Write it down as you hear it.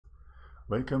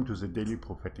Welcome to the Daily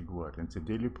Prophetic Word, and the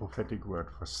Daily Prophetic Word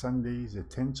for Sunday, the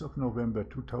 10th of November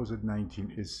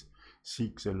 2019 is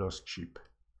Seek the Lost Sheep.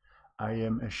 I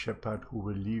am a shepherd who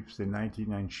will leave the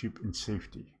 99 sheep in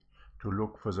safety to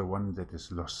look for the one that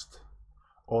is lost.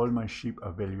 All my sheep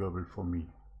are valuable for me.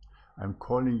 I'm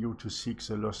calling you to seek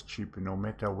the lost sheep no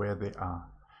matter where they are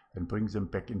and bring them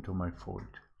back into my fold.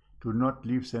 Do not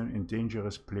leave them in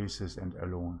dangerous places and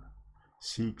alone.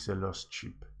 Seek the lost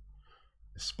sheep.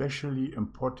 Especially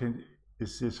important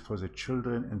is this for the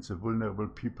children and the vulnerable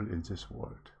people in this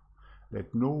world.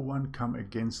 Let no one come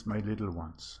against my little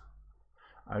ones.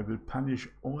 I will punish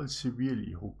all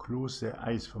severely who close their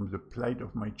eyes from the plight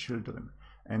of my children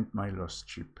and my lost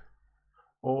sheep.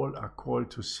 All are called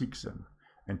to seek them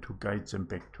and to guide them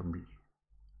back to me.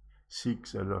 Seek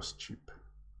the lost sheep.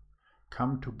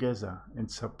 Come together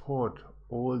and support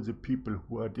all the people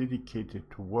who are dedicated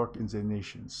to work in the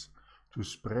nations, to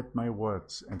spread my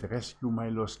words and rescue my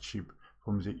lost sheep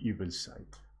from the evil side.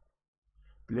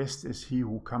 Blessed is he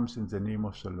who comes in the name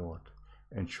of the Lord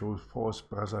and shows forth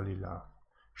brotherly love,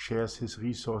 shares his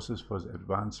resources for the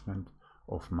advancement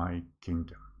of my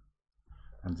kingdom.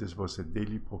 And this was the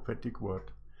daily prophetic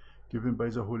word given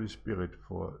by the Holy Spirit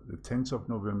for the 10th of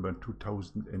November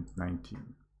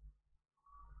 2019.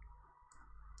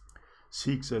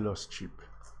 Seek the lost sheep.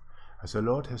 As the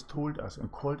Lord has told us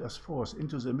and called us forth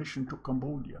into the mission to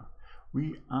Cambodia,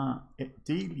 we are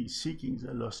daily seeking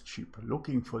the lost sheep,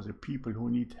 looking for the people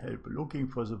who need help, looking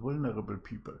for the vulnerable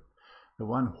people, the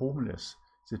one homeless,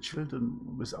 the children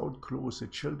without clothes, the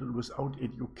children without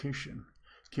education,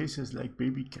 cases like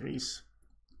baby Grace,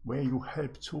 where you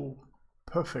helped so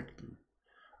perfectly.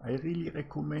 I really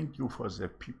recommend you for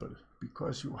that people,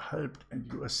 because you helped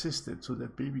and you assisted so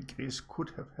that baby Grace could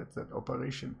have had that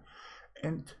operation.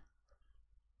 And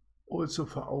also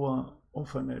for our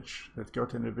orphanage that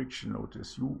got an eviction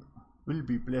notice, you will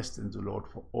be blessed in the Lord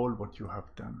for all what you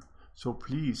have done. So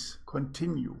please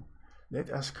continue.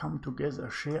 Let us come together,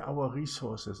 share our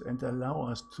resources, and allow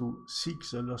us to seek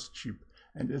the lost sheep,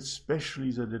 and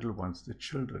especially the little ones, the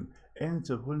children, and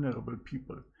the vulnerable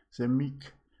people, the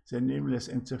meek, the nameless,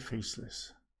 and the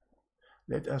faceless.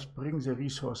 Let us bring the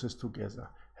resources together.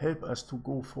 Help us to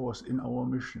go forth in our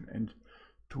mission and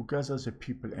to gather the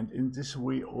people, and in this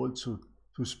way also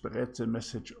to spread the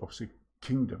message of the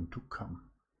kingdom to come.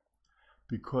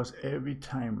 Because every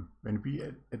time when we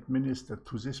administer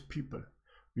to these people,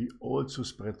 we also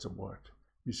spread the word.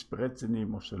 We spread the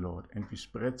name of the Lord, and we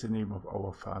spread the name of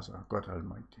our Father, God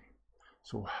Almighty.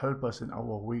 So help us in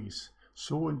our ways,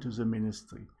 sow into the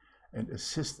ministry, and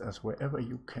assist us wherever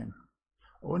you can.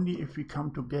 Only if we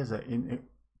come together in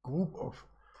a group of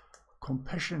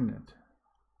compassionate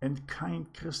and kind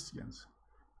Christians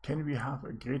can we have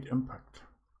a great impact.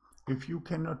 If you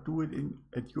cannot do it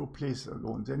at your place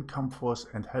alone, then come forth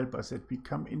and help us, that we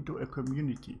come into a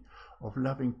community of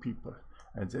loving people,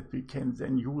 and that we can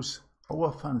then use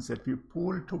our funds that we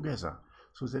pool together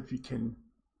so that we can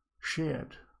share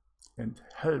it and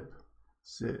help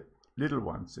the little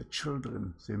ones, the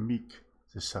children, the meek,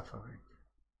 the suffering.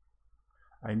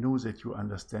 I know that you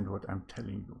understand what I'm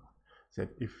telling you, that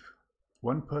if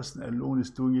one person alone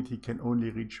is doing it, he can only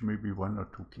reach maybe 1 or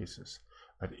 2 cases.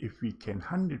 But if we can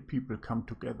 100 people come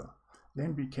together,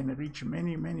 then we can reach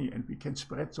many, and we can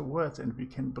spread the words, and we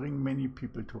can bring many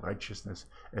people to righteousness,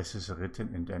 as is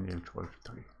written in Daniel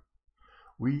 12:3.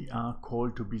 We are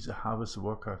called to be the harvest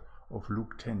worker of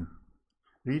Luke 10.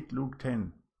 Read Luke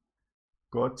 10.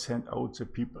 God sent out the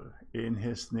people in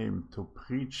his name to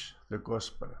preach the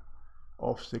gospel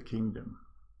of the kingdom.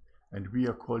 And we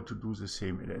are called to do the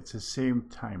same, and at the same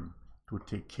time to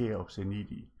take care of the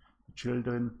needy, the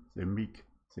children, the meek,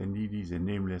 the needy, the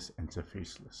nameless, and the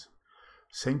faceless.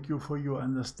 Thank you for your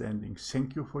understanding.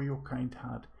 Thank you for your kind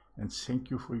heart, and thank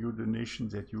you for your donation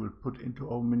that you will put into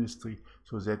our ministry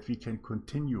so that we can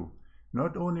continue,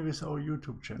 not only with our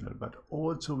YouTube channel, but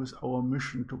also with our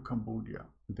mission to Cambodia,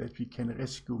 that we can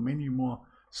rescue many more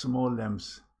small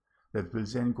lambs that will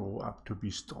then grow up to be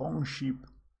strong sheep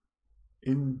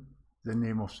in the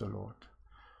name of the Lord,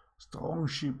 strong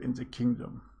sheep in the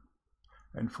kingdom.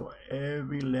 And for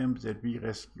every lamb that we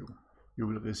rescue, you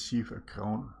will receive a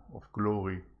crown of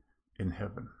glory in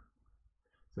heaven.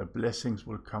 The blessings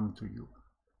will come to you.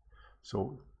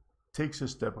 So take the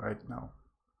step right now.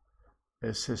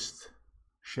 Assist,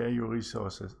 share your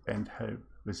resources, and help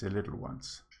with the little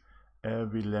ones.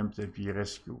 Every lamb that we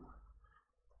rescue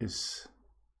is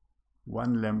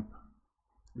one lamb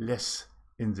less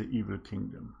in the evil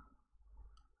kingdom.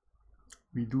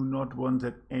 We do not want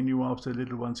that any one of the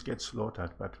little ones gets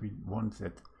slaughtered, but we want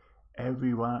that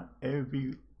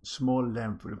every small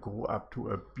lamb will grow up to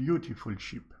a beautiful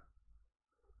sheep.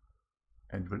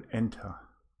 and will enter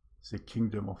the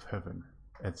kingdom of heaven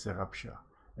at the rapture,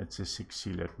 at the sixth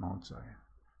seal at Mount Zion.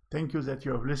 Thank you that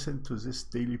you have listened to this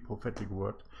daily prophetic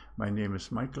word. My name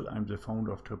is Michael. I'm the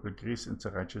founder of Triple Grace and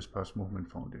the Righteous Path Movement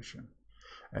Foundation.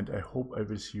 And I hope I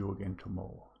will see you again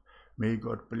tomorrow. May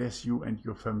God bless you and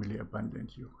your family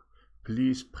abundantly.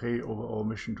 Please pray over our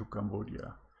mission to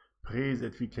Cambodia. Pray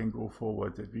that we can go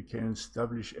forward, that we can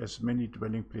establish as many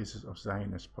dwelling places of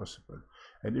Zion as possible.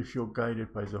 And if you're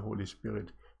guided by the Holy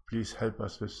Spirit, please help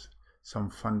us with some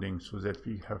funding so that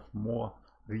we have more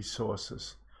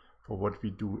resources for what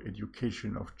we do,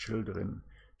 education of children,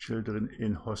 children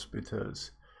in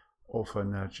hospitals,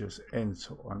 orphanages, and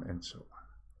so on and so on.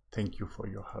 Thank you for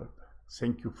your help.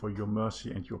 Thank you for your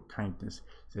mercy and your kindness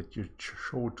that you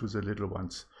show to the little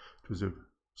ones, to the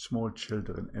small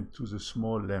children, and to the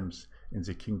small lambs in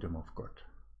the kingdom of God.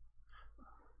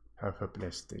 Have a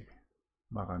blessed day.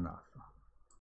 Maranatha.